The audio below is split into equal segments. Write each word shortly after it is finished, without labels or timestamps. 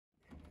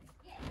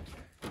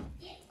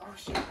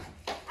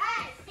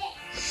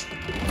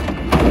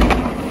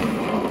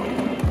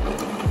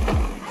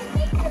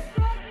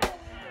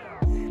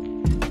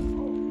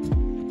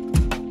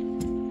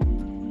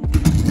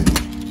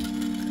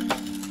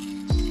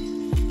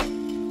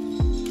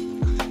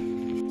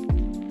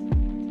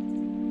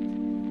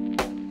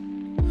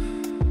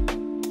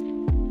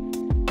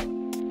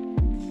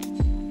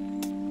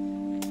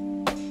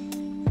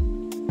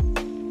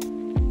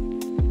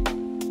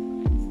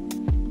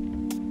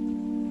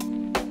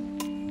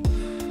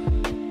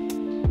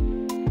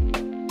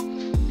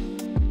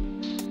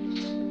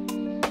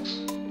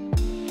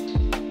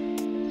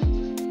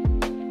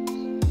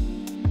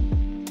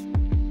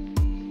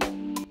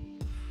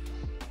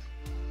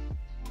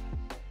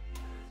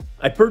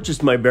I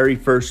purchased my very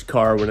first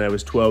car when I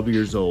was 12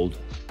 years old.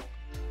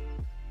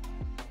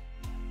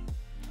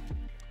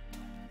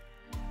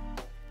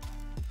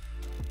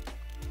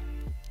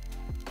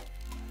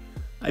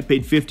 I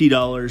paid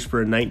 $50 for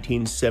a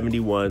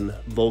 1971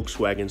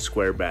 Volkswagen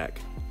Squareback.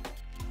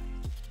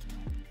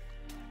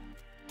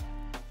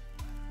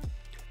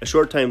 A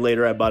short time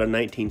later, I bought a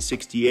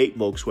 1968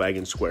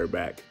 Volkswagen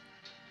Squareback.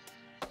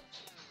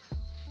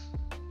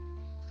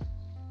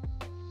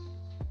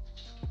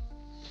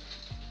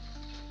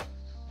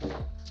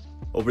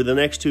 Over the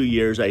next 2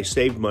 years, I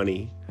saved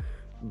money,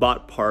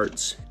 bought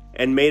parts,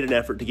 and made an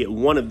effort to get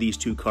one of these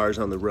two cars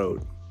on the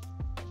road.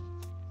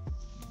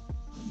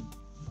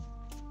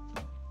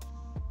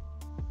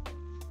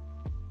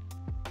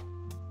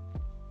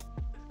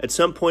 At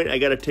some point, I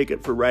got a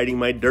ticket for riding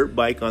my dirt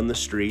bike on the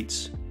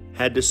streets,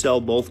 had to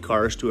sell both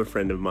cars to a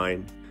friend of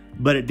mine,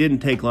 but it didn't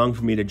take long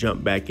for me to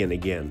jump back in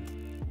again.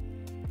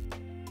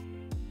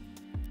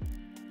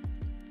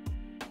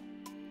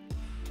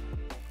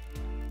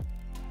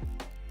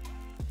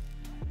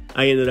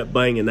 I ended up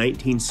buying a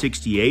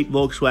 1968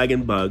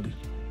 Volkswagen Bug,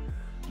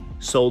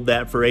 sold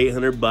that for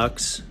 $800,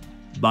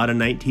 bought a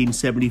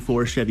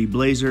 1974 Chevy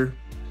Blazer,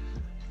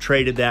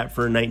 traded that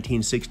for a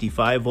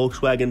 1965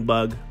 Volkswagen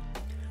Bug,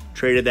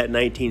 traded that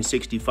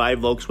 1965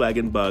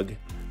 Volkswagen Bug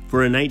for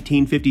a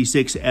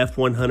 1956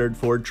 F100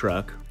 Ford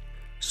truck,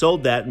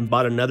 sold that and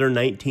bought another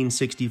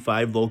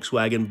 1965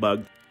 Volkswagen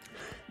Bug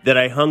that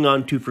I hung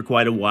on to for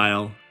quite a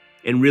while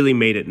and really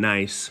made it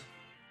nice.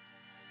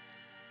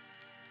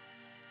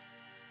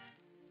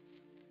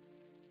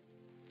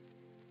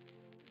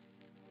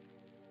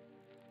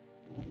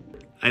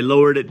 I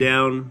lowered it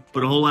down,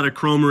 put a whole lot of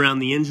chrome around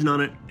the engine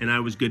on it, and I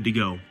was good to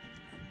go.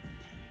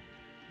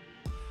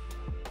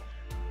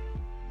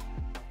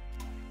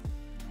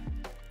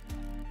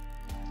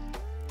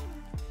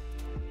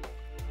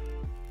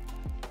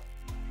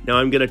 Now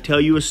I'm going to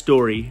tell you a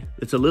story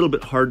that's a little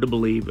bit hard to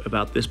believe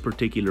about this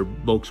particular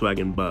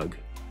Volkswagen Bug.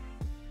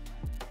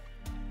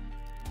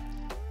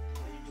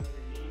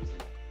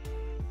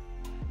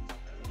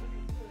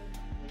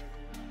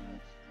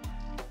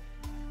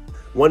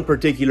 One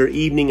particular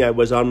evening, I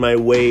was on my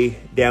way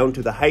down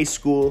to the high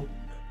school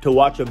to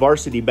watch a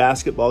varsity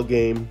basketball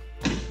game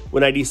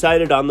when I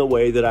decided on the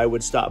way that I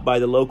would stop by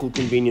the local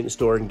convenience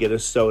store and get a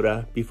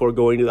soda before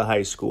going to the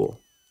high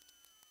school.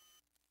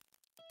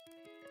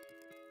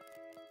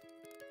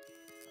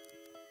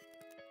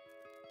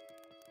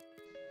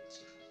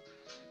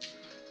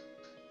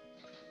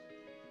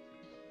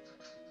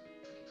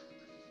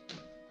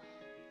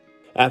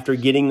 After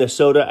getting the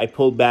soda, I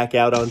pulled back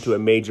out onto a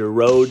major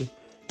road,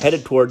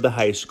 headed toward the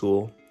high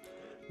school,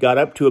 got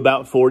up to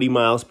about 40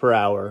 miles per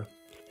hour,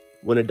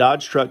 when a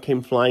Dodge truck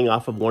came flying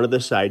off of one of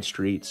the side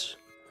streets,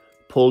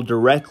 pulled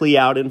directly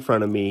out in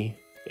front of me,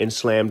 and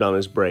slammed on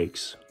his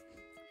brakes.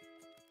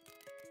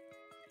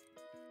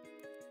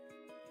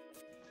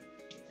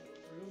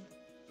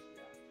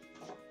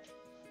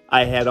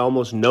 I had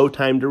almost no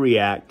time to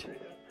react,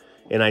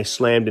 and I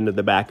slammed into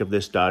the back of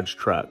this Dodge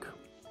truck.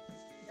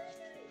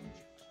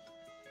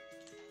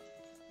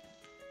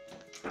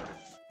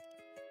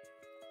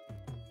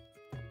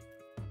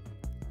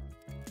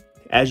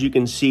 As you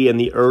can see in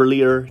the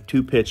earlier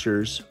two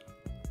pictures,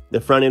 the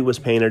front end was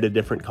painted a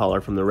different color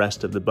from the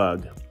rest of the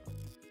Bug.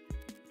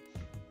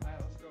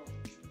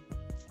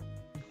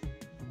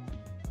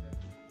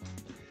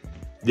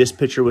 This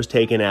picture was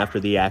taken after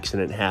the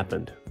accident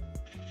happened.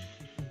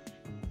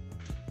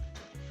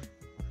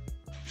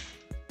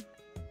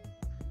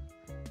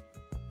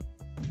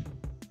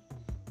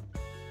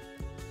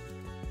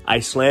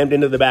 I slammed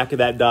into the back of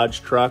that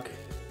Dodge truck.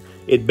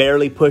 It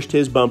barely pushed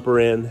his bumper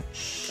in,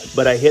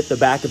 but I hit the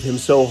back of him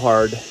so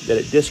hard that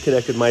it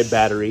disconnected my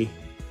battery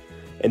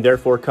and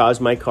therefore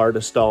caused my car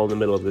to stall in the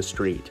middle of the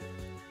street.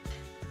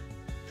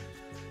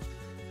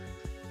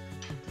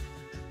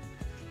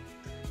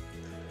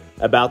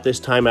 About this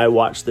time, I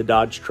watched the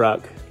Dodge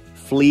truck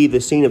flee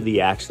the scene of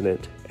the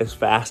accident as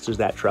fast as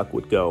that truck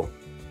would go.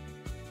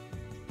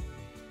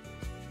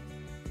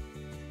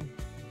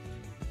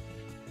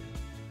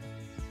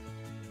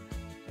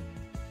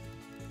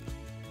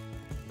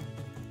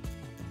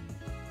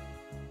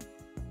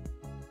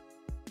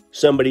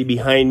 Somebody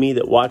behind me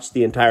that watched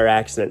the entire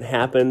accident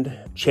happen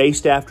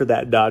chased after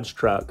that Dodge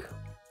truck,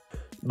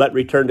 but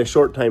returned a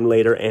short time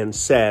later and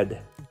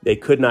said They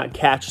could not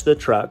catch the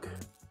truck,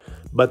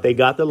 but they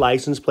got the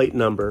license plate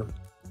number,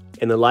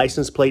 and the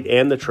license plate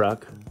and the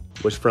truck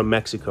was from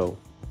Mexico.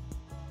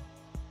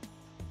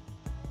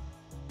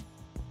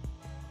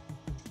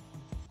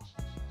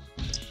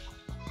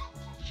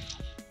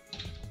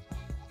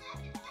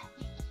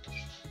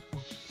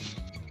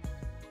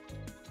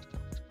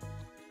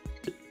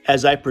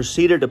 As I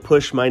proceeded to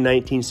push my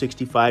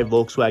 1965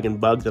 Volkswagen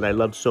Bug that I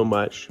loved so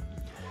much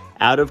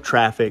out of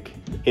traffic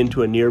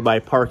into a nearby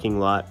parking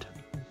lot,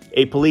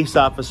 a police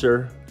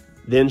officer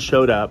then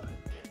showed up,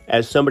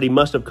 as somebody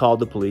must have called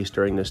the police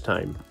during this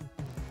time.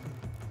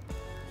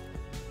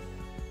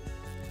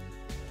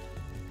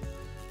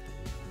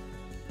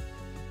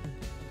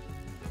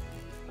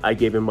 I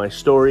gave him my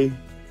story,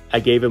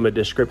 I gave him a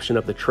description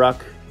of the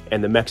truck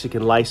and the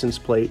Mexican license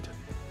plate,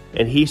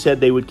 and he said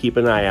they would keep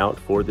an eye out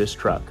for this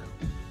truck.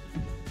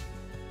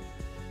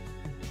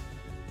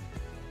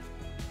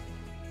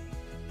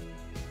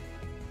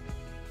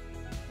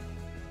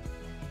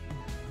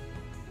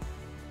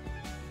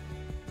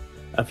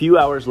 A few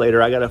hours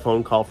later, I got a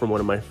phone call from one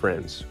of my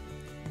friends.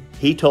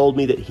 He told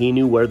me that he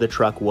knew where the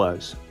truck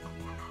was.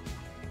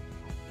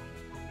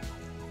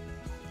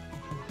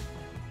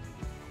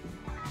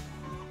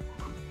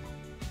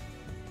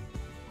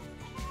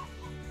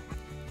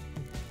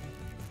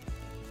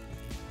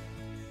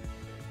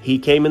 He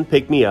came and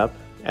picked me up,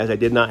 as I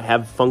did not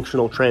have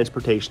functional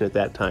transportation at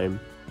that time,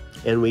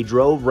 and we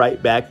drove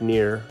right back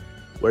near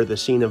where the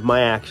scene of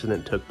my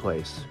accident took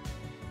place.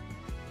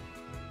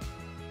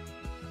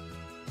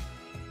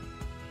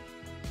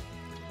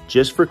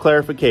 Just for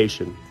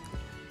clarification,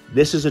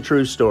 this is a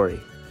true story.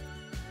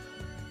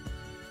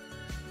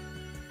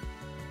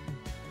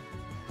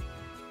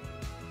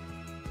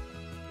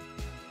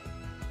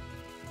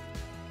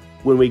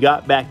 When we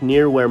got back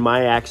near where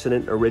my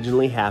accident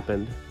originally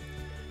happened,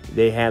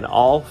 they had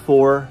all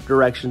 4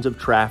 directions of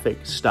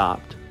traffic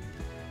stopped.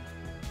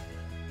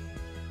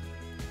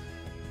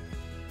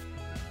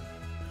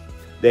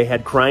 They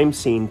had crime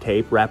scene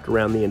tape wrapped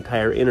around the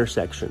entire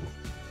intersection.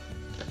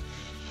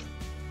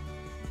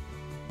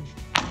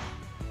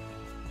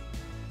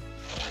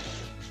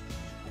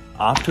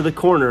 Off to the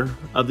corner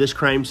of this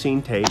crime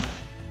scene tape,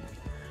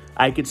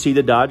 I could see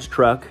the Dodge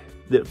truck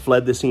that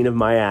fled the scene of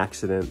my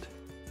accident.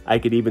 I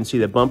could even see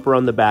the bumper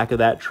on the back of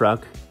that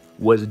truck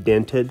was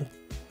dented,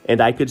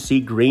 and I could see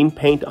green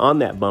paint on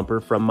that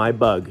bumper from my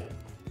Bug.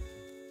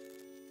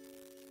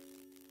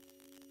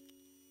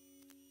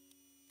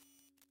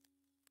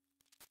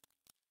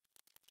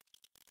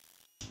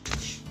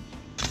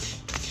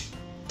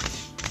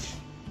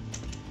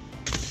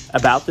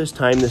 About this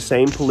time, the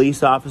same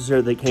police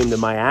officer that came to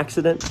my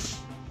accident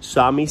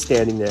saw me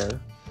standing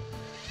there,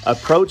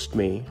 approached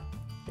me,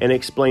 and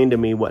explained to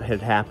me what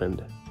had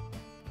happened.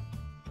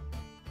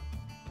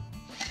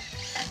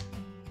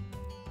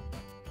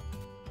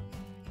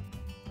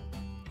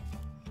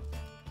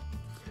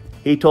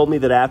 He told me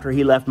that after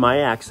he left my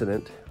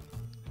accident,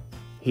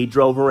 he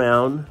drove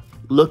around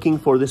looking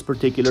for this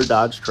particular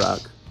Dodge truck,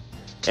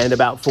 and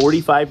about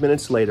 45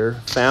 minutes later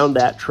found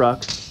that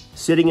truck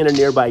sitting in a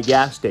nearby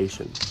gas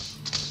station.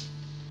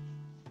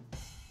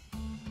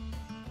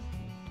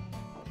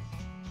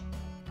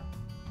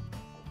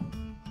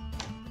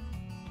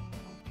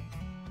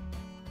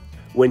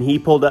 When he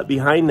pulled up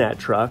behind that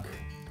truck,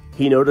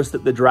 he noticed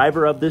that the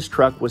driver of this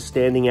truck was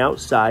standing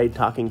outside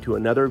talking to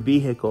another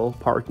vehicle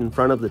parked in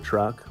front of the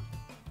truck.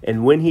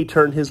 And when he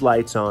turned his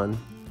lights on,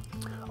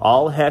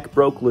 all heck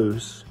broke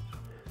loose,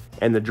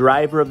 and the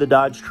driver of the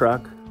Dodge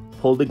truck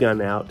pulled a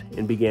gun out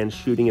and began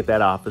shooting at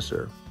that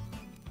officer.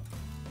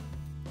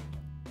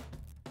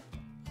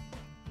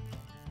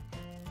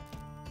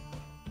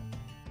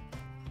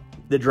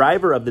 The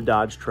driver of the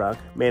Dodge truck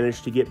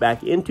managed to get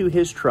back into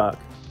his truck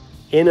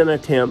in an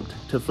attempt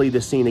to flee the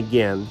scene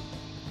again,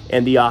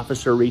 and the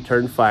officer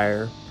returned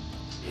fire,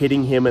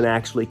 hitting him and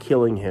actually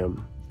killing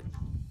him.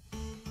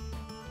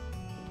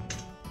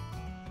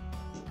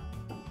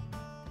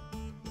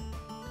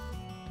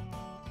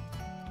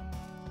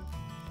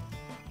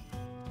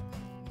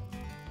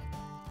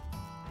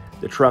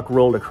 The truck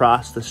rolled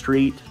across the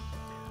street,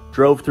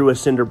 drove through a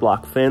cinder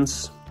block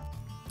fence.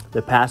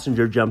 The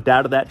passenger jumped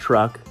out of that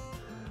truck,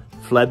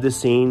 fled the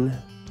scene,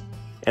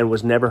 and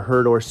was never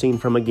heard or seen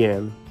from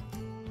again.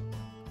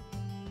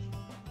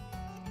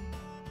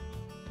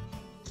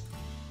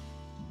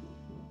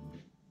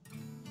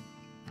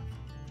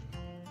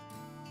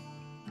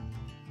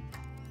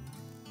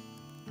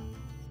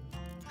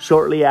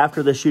 Shortly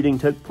after the shooting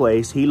took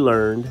place, he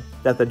learned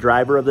that the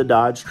driver of the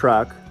Dodge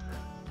truck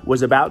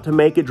was about to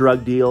make a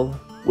drug deal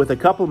with a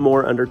couple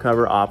more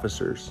undercover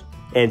officers,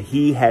 and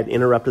he had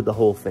interrupted the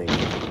whole thing.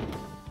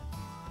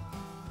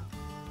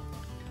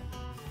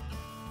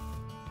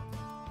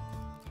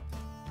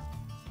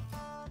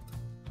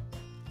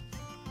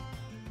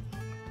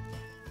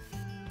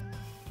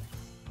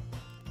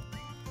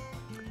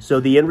 So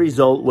the end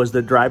result was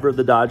the driver of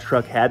the Dodge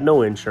truck had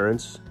no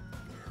insurance.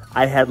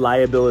 I had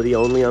liability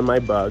only on my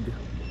Bug.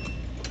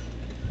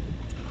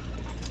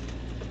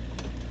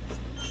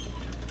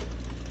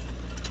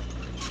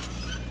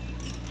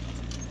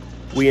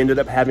 We ended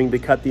up having to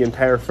cut the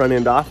entire front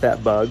end off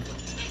that Bug,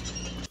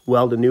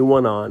 weld a new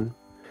one on,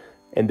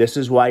 and this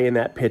is why in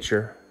that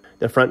picture,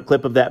 the front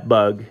clip of that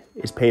Bug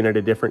is painted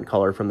a different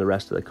color from the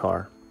rest of the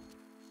car.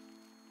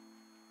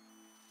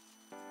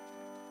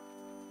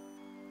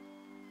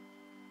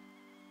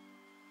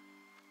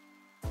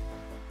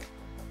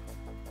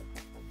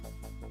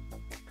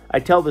 I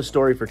tell this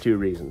story for two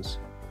reasons.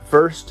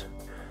 First,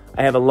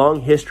 I have a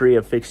long history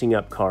of fixing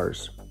up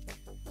cars.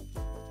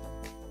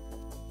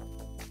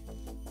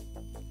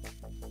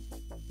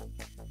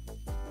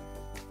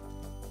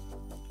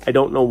 I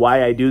don't know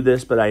why I do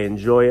this, but I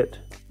enjoy it,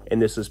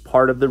 and this is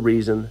part of the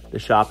reason the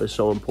shop is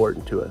so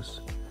important to us.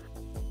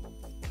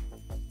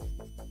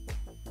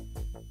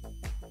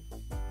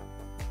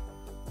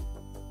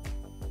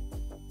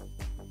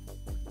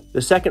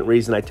 The second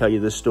reason I tell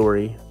you this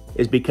story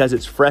is because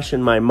it's fresh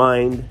in my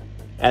mind,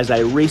 as I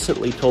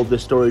recently told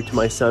this story to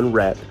my son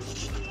Rhett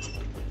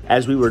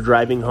as we were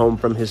driving home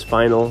from his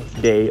final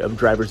day of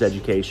driver's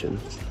education.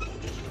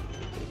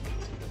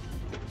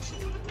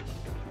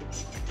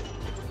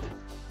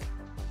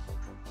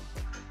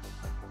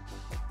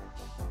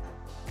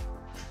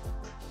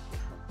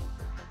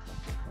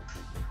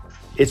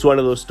 It's one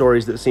of those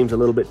stories that seems a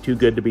little bit too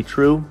good to be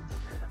true,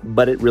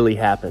 but it really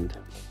happened.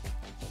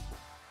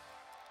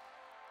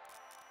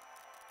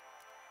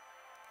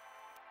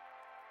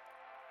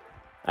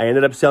 I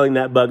ended up selling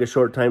that Bug a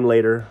short time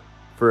later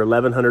for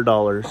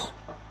 $1,100.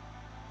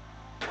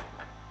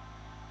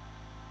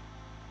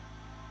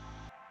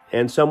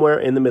 And somewhere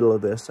in the middle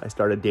of this, I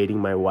started dating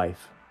my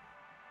wife.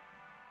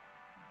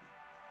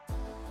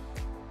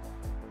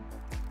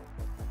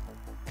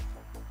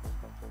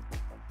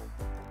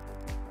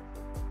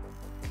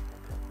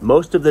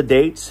 Most of the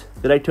dates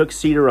that I took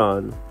Cedar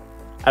on,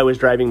 I was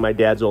driving my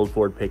dad's old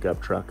Ford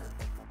pickup truck.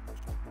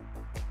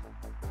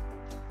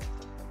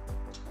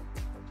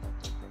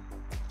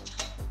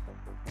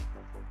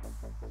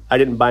 I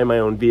didn't buy my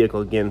own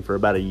vehicle again for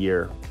about a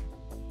year.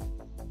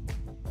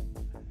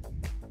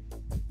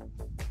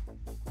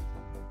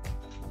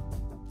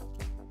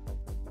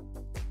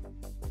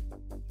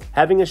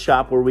 Having a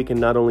shop where we can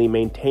not only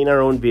maintain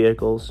our own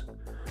vehicles,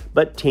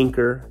 but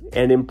tinker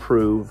and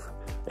improve,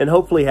 and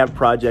hopefully have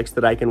projects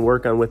that I can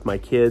work on with my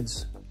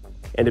kids,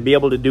 and to be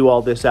able to do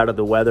all this out of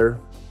the weather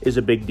is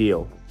a big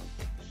deal.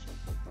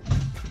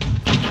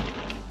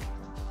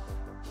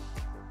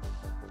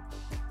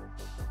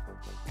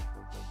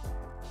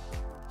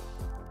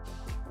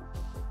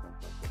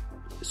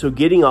 So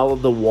getting all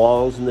of the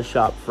walls in the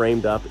shop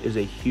framed up is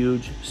a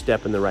huge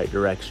step in the right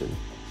direction.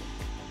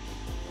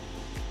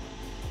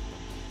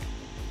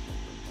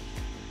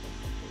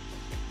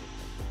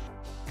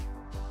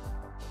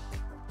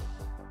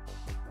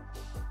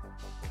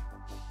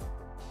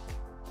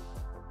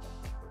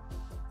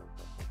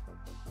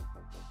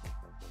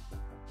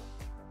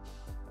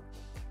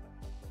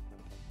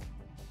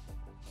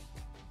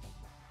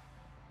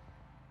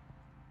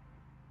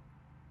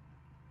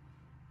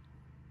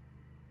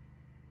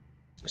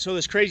 So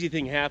this crazy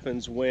thing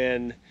happens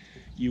when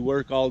you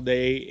work all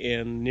day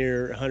in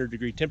near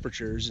 100-degree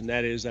temperatures, and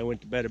that is I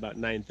went to bed about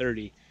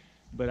 9:30,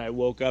 but I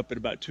woke up at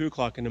about 2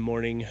 o'clock in the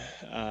morning.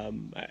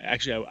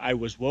 I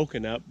was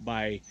woken up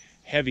by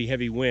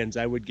heavy winds.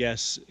 I would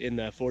guess in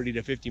the 40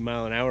 to 50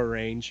 mile an hour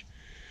range,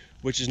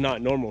 which is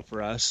not normal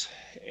for us.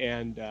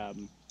 And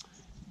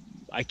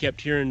I kept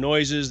hearing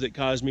noises that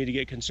caused me to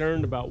get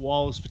concerned about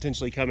walls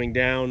potentially coming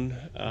down,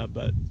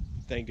 but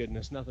thank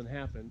goodness nothing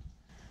happened.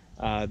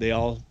 They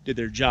all did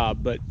their job,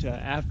 but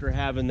after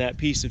having that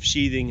piece of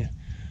sheathing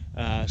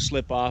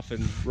slip off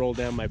and roll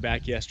down my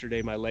back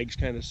yesterday, my leg's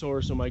kind of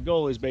sore. So my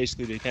goal is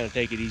basically to kind of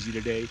take it easy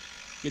today,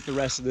 get the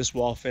rest of this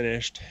wall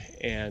finished,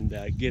 and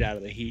get out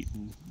of the heat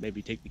and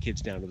maybe take the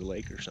kids down to the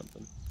lake or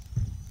something.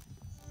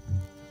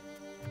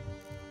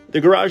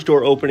 The garage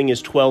door opening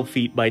is 12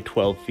 feet by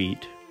 12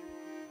 feet.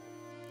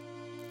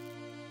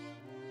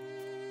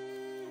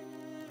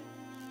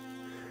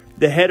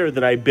 The header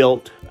that I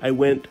built, I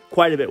went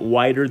quite a bit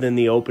wider than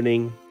the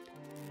opening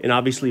and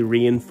obviously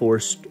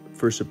reinforced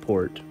for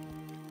support.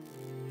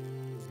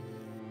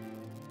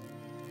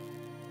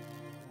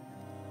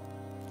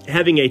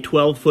 Having a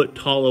 12-foot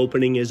tall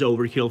opening is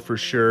overkill for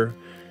sure,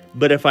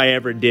 but if I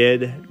ever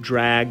did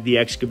drag the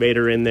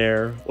excavator in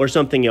there or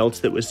something else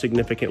that was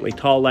significantly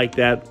tall like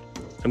that,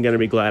 I'm going to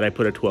be glad I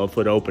put a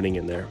 12-foot opening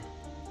in there.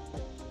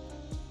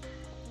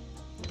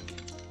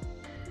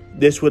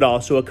 This would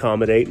also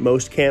accommodate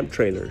most camp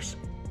trailers.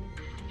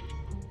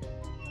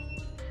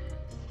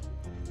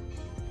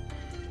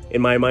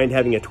 In my mind,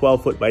 having a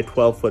 12-foot by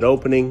 12-foot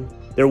opening,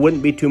 there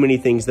wouldn't be too many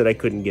things that I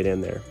couldn't get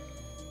in there.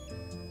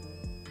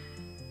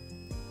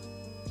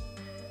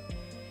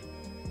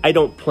 I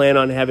don't plan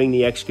on having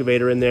the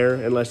excavator in there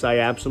unless I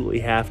absolutely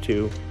have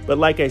to, but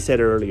like I said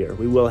earlier,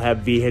 we will have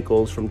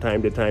vehicles from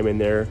time to time in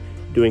there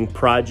doing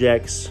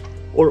projects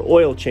or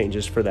oil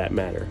changes for that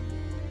matter.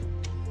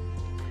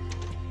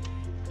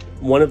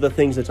 One of the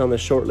things that's on the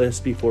short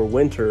list before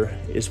winter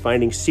is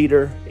finding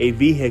Cedar a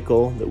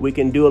vehicle that we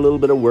can do a little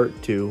bit of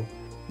work to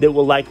that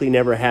will likely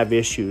never have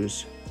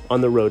issues on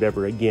the road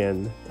ever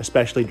again,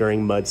 especially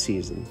during mud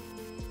season.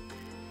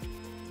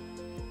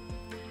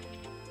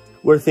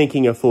 We're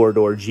thinking a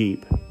 4-door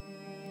Jeep.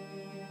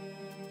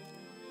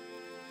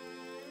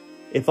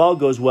 If all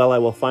goes well, I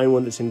will find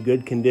one that's in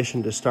good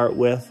condition to start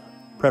with,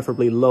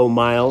 preferably low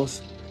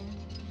miles.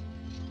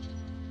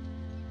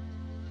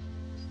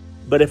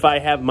 But if I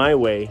have my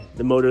way,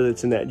 the motor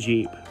that's in that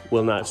Jeep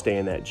will not stay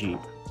in that Jeep.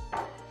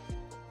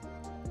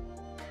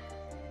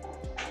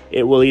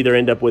 It will either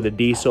end up with a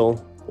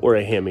diesel or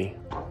a Hemi,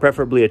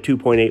 preferably a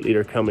 2.8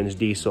 liter Cummins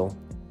diesel.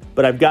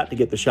 But I've got to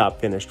get the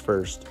shop finished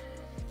first.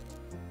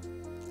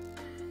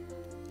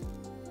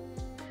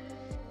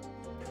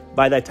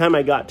 By the time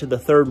I got to the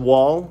third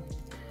wall,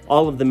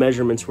 all of the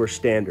measurements were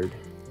standard.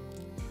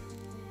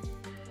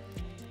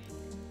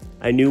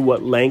 I knew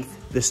what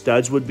length the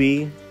studs would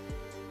be.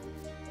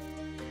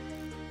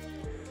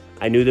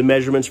 I knew the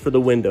measurements for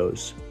the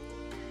windows.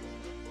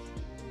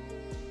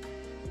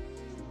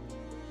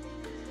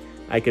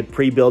 I could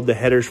pre-build the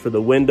headers for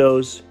the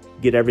windows,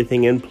 get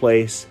everything in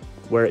place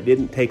where it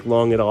didn't take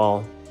long at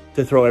all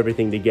to throw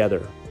everything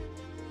together.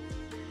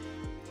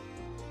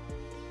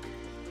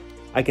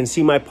 I can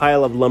see my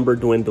pile of lumber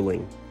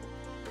dwindling.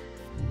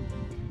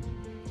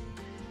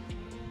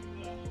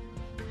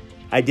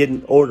 I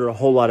didn't order a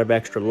whole lot of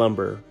extra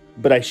lumber,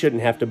 but I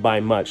shouldn't have to buy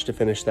much to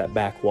finish that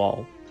back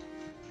wall.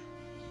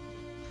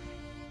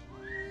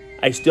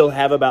 I still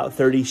have about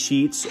 30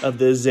 sheets of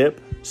the zip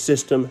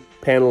system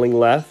paneling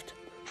left,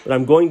 but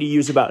I'm going to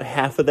use about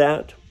half of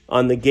that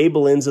on the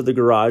gable ends of the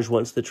garage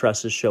once the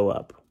trusses show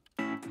up.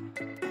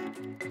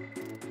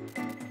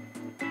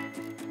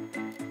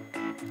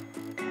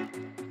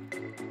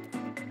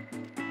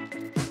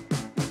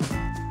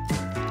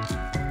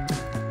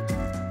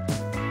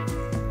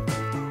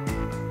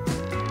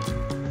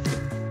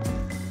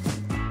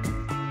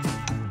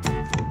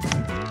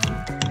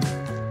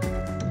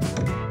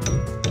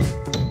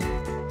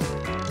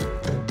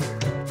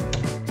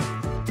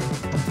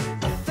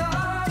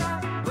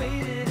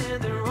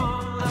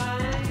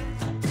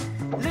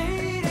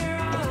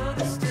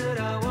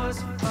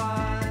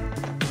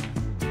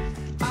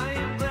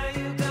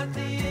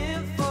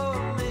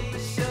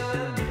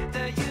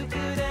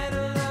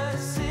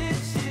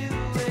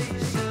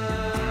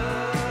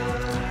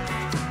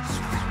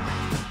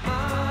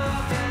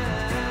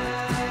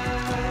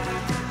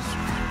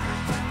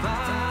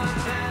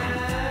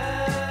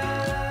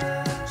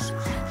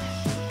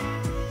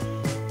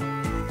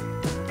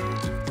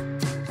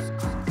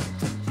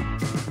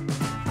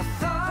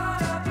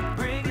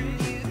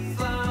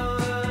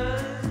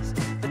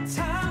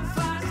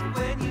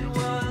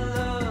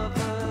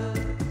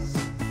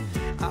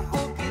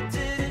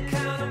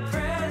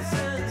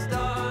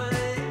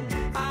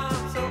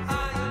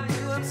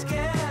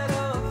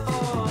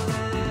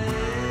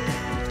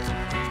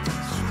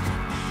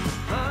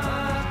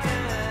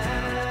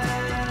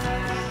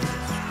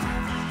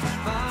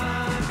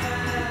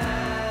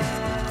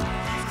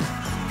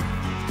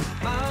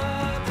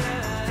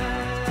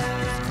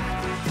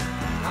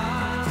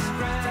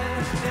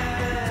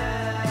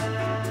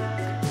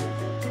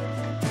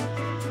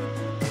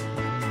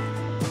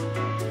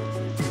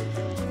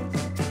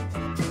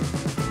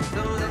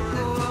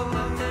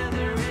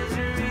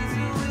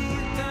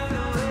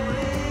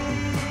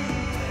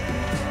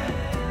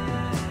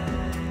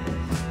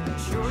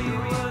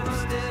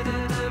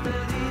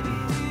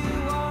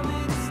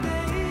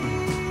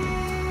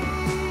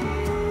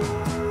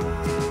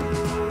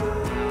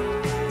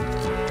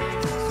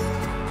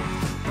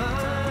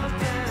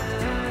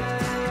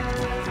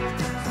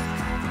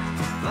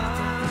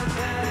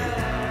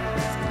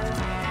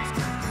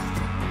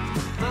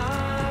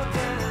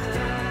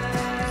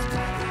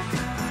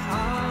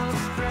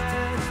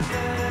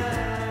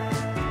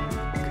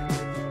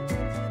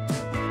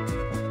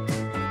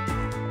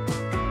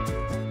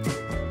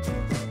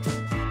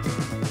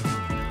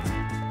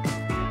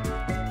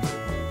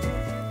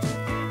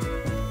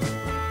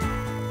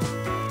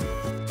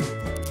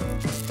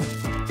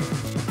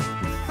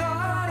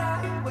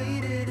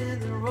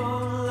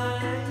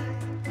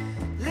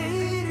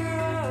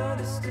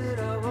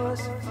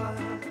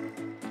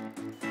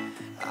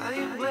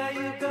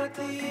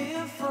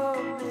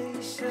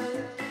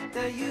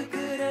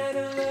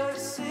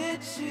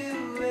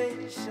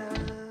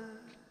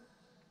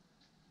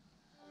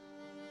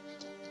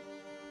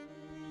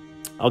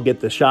 I'll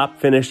get the shop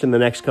finished in the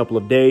next couple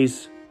of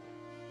days.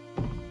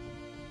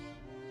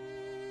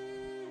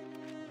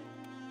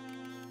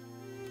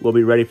 We'll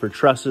be ready for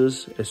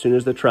trusses. As soon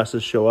as the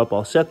trusses show up,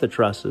 I'll set the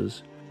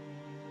trusses.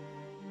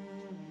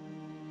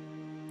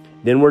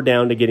 Then we're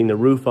down to getting the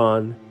roof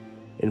on,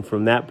 and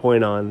from that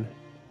point on,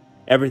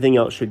 everything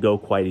else should go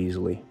quite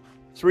easily.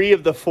 3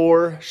 of the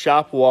 4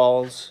 shop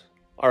walls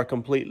are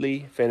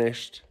completely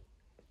finished.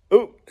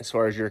 As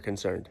far as you're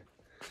concerned.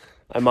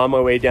 I'm on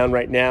my way down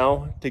right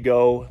now to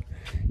go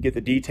get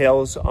the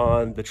details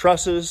on the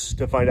trusses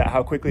to find out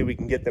how quickly we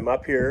can get them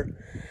up here.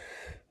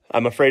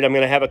 I'm afraid I'm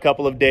going to have a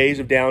couple of days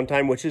of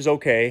downtime, which is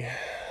okay.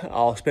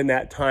 I'll spend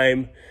that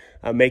time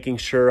making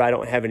sure I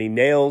don't have any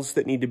nails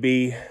that need to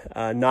be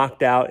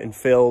knocked out and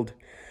filled.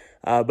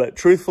 But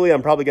truthfully,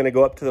 I'm probably going to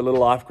go up to the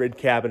little off-grid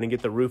cabin and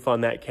get the roof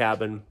on that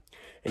cabin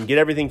and get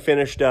everything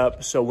finished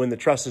up, so when the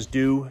trusses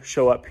do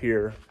show up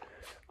here,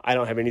 I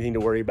don't have anything to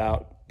worry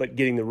about. But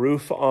getting the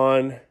roof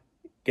on,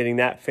 getting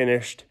that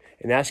finished,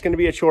 and that's going to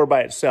be a chore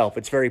by itself.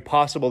 It's very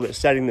possible that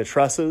setting the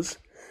trusses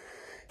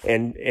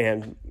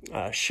and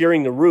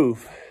shearing the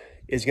roof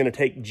is going to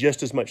take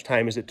just as much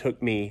time as it took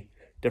me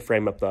to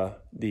frame up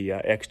the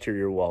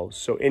exterior walls.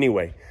 So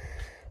anyway,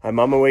 I'm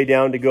on my way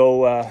down to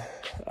go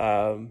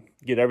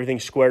get everything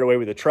squared away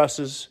with the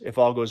trusses. If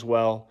all goes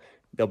well,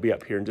 they'll be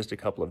up here in just a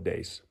couple of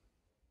days.